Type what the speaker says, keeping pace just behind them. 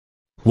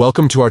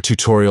Welcome to our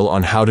tutorial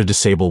on how to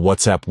disable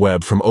WhatsApp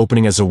Web from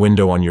opening as a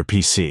window on your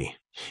PC.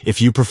 If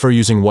you prefer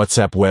using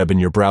WhatsApp Web in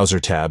your browser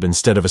tab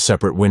instead of a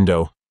separate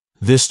window,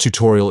 this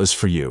tutorial is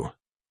for you.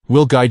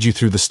 We'll guide you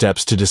through the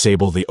steps to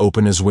disable the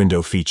Open as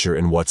Window feature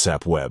in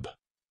WhatsApp Web.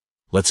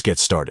 Let's get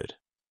started.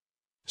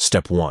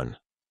 Step 1.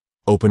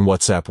 Open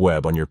WhatsApp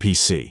Web on your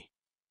PC.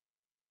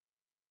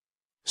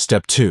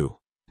 Step 2.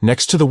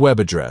 Next to the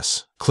web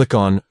address, click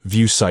on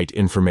View Site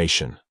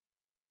Information.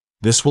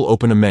 This will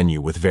open a menu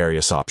with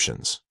various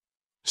options.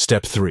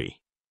 Step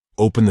 3.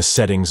 Open the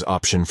Settings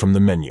option from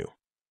the menu.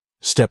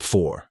 Step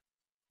 4.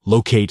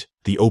 Locate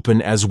the Open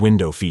as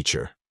Window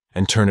feature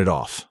and turn it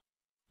off.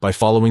 By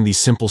following these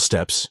simple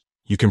steps,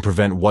 you can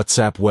prevent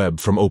WhatsApp Web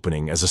from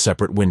opening as a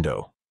separate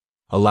window,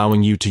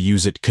 allowing you to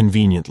use it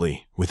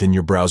conveniently within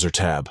your browser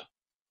tab.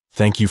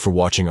 Thank you for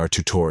watching our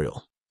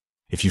tutorial.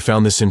 If you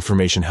found this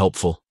information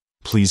helpful,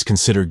 please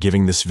consider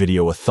giving this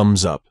video a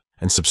thumbs up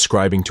and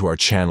subscribing to our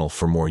channel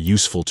for more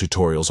useful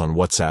tutorials on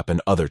WhatsApp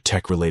and other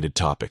tech-related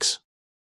topics.